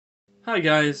Hi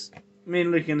guys, me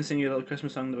and Luke are going to sing you a little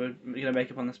Christmas song that we're going to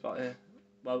make up on the spot here.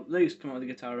 Well, Luke's come up with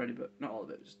the guitar already, but not all of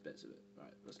it, just bits of it.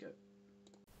 Right, let's go.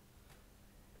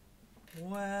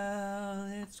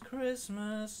 Well, it's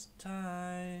Christmas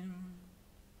time.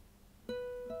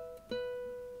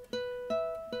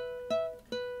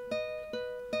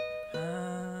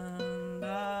 And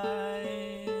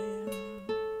I'm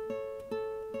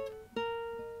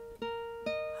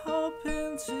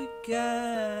hoping to get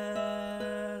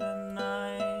a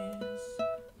nice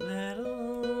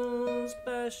little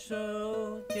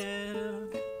special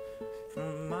gift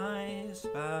from my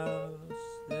spouse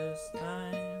this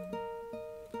time.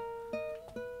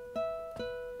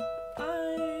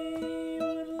 I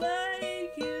would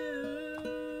like you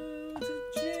to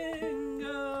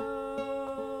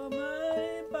jingle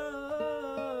my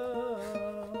balls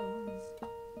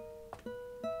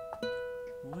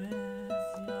with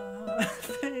your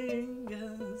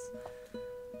fingers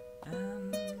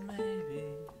and maybe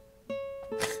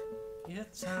your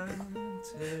tongue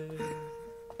too.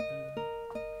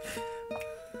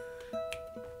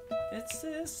 It's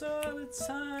this sort of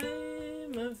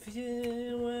time of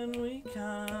year when we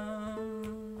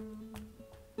come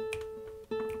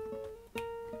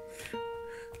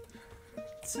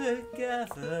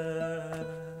together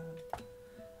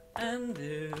and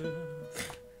do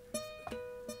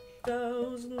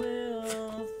those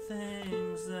little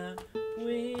things that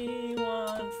we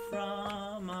want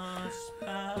from our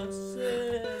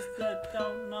spouses that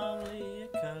don't normally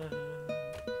occur.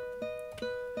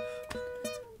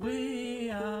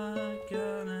 We are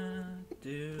gonna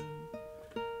do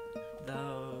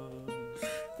those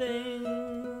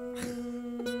things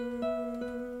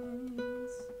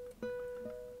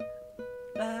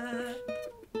that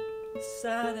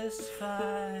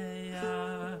satisfy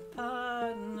our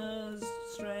partner's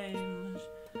strange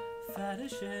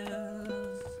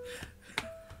fetishes.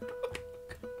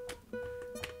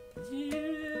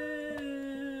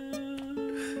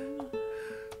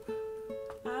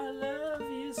 I love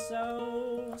you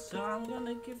so I'm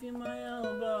gonna give you my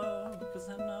elbow, because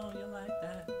I know you like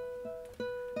that.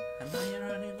 I know you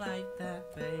really like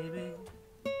that, baby.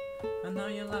 I know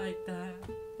you like that.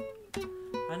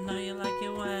 I know you like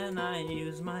it when I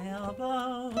use my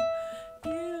elbow.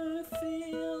 You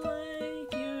feel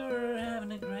like you're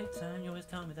having a great time, you always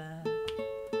tell me that.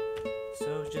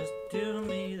 So just do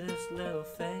me this little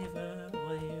favor,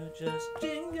 will you just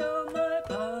jingle my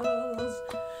balls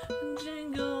and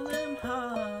jingle them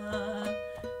hard,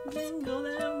 jingle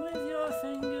them with your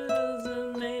fingers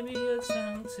and maybe your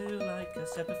tongue too, like I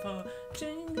said before.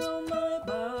 Jingle my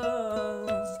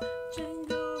balls,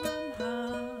 jingle them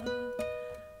hard,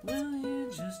 will you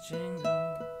just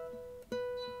jingle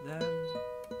them,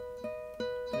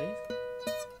 please?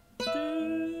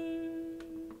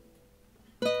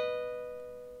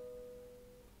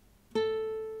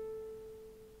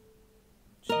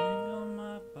 Jingle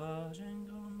my ball,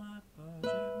 jingle my ball,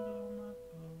 jingle my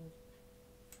balls.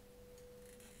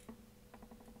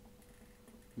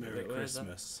 Merry Wait, where's that?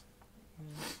 Christmas. Yeah.